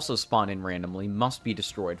that also spawn in randomly must be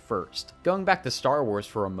destroyed first. Going back to Star Wars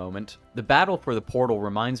for a moment, the battle for the portal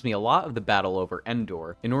reminds me a lot of the battle over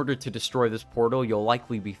Endor. In order to destroy this portal, you'll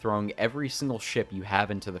likely be throwing every single ship you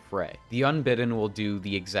have into the fray. The Unbidden will do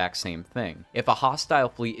the exact same thing. If a hostile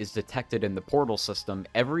fleet is detected in the portal system,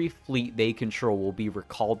 every fleet they control will be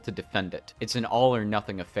recalled to defend it. It's an all or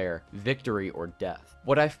nothing affair, victory or death.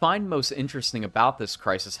 What I find most interesting about this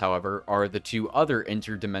crisis, however, are the two other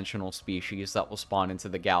interdimensional species that will spawn into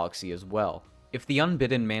the galaxy as well. If the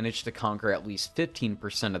Unbidden manage to conquer at least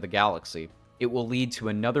 15% of the galaxy, it will lead to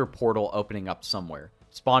another portal opening up somewhere,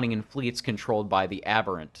 spawning in fleets controlled by the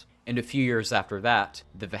Aberrant, and a few years after that,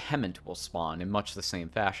 the Vehement will spawn in much the same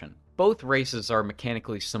fashion. Both races are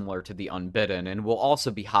mechanically similar to the Unbidden and will also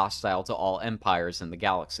be hostile to all empires in the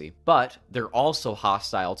galaxy, but they're also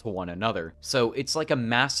hostile to one another, so it's like a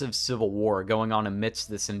massive civil war going on amidst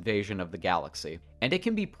this invasion of the galaxy. And it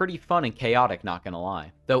can be pretty fun and chaotic, not gonna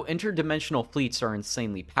lie. Though interdimensional fleets are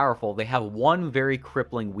insanely powerful, they have one very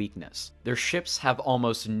crippling weakness. Their ships have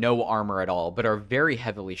almost no armor at all, but are very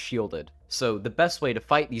heavily shielded. So the best way to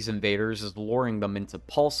fight these invaders is luring them into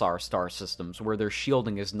pulsar star systems where their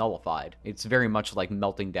shielding is nullified. It's very much like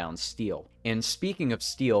melting down steel. And speaking of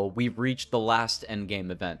steel, we've reached the last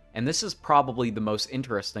endgame event, and this is probably the most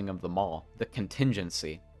interesting of them all, the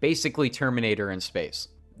contingency. Basically Terminator in space.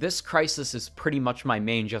 This crisis is pretty much my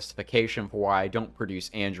main justification for why I don't produce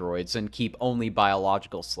androids and keep only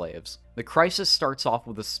biological slaves. The crisis starts off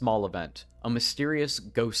with a small event, a mysterious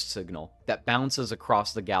ghost signal that bounces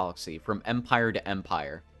across the galaxy from empire to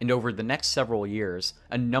empire, and over the next several years,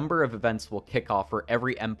 a number of events will kick off for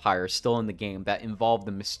every empire still in the game that involve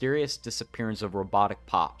the mysterious disappearance of robotic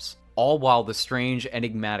pops, all while the strange,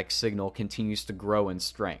 enigmatic signal continues to grow in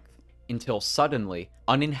strength. Until suddenly,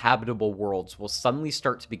 uninhabitable worlds will suddenly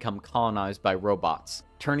start to become colonized by robots,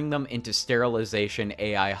 turning them into sterilization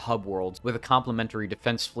AI hub worlds with a complementary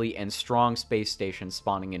defense fleet and strong space stations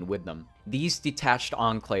spawning in with them. These detached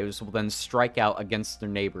enclaves will then strike out against their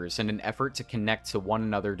neighbors in an effort to connect to one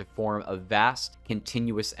another to form a vast,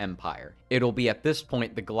 continuous empire. It'll be at this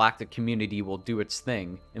point the galactic community will do its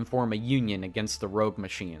thing and form a union against the rogue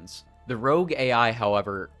machines. The rogue AI,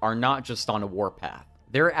 however, are not just on a warpath.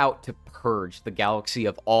 They're out to purge the galaxy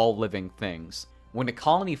of all living things. When a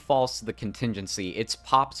colony falls to the contingency, its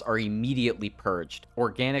pops are immediately purged,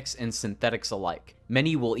 organics and synthetics alike.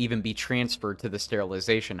 Many will even be transferred to the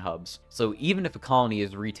sterilization hubs, so even if a colony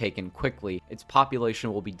is retaken quickly, its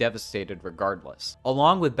population will be devastated regardless.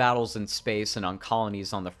 Along with battles in space and on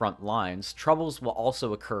colonies on the front lines, troubles will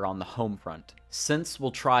also occur on the home front. Synths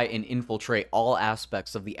will try and infiltrate all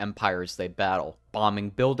aspects of the empires they battle, bombing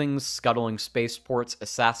buildings, scuttling spaceports,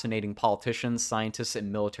 assassinating politicians, scientists,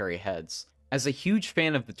 and military heads. As a huge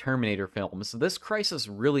fan of the Terminator films, this crisis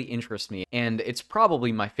really interests me, and it's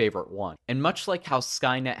probably my favorite one. And much like how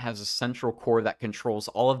Skynet has a central core that controls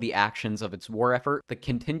all of the actions of its war effort, the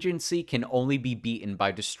contingency can only be beaten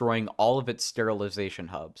by destroying all of its sterilization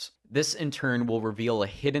hubs. This in turn will reveal a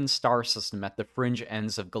hidden star system at the fringe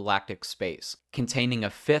ends of galactic space, containing a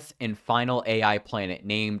fifth and final AI planet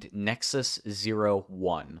named Nexus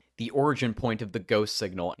 01, the origin point of the ghost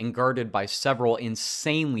signal and guarded by several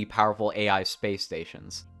insanely powerful AI space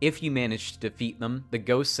stations. If you manage to defeat them, the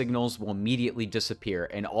ghost signals will immediately disappear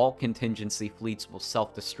and all contingency fleets will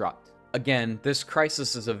self-destruct. Again, this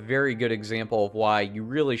crisis is a very good example of why you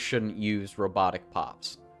really shouldn't use robotic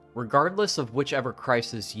pops. Regardless of whichever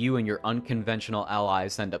crisis you and your unconventional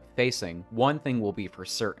allies end up facing, one thing will be for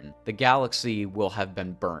certain: the galaxy will have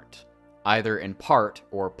been burnt. Either in part,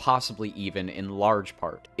 or possibly even in large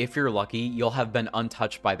part. If you're lucky, you'll have been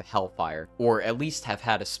untouched by the hellfire, or at least have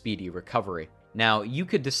had a speedy recovery. Now, you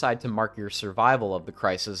could decide to mark your survival of the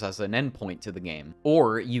crisis as an endpoint to the game,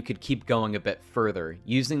 or you could keep going a bit further,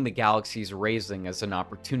 using the galaxy's raising as an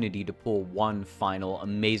opportunity to pull one final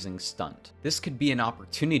amazing stunt. This could be an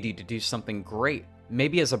opportunity to do something great.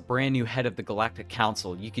 Maybe as a brand new head of the Galactic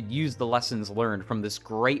Council, you could use the lessons learned from this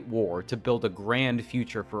great war to build a grand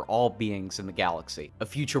future for all beings in the galaxy. A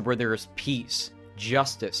future where there is peace,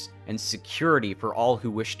 justice, and security for all who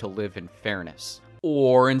wish to live in fairness.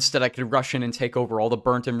 Or instead I could rush in and take over all the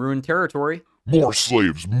burnt and ruined territory. More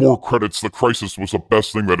slaves, more credits. The crisis was the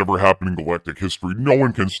best thing that ever happened in galactic history. No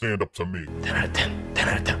one can stand up to me. 10 out of 10, 10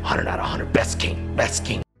 out of 10, 100 out of 100, best king, best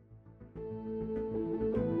king.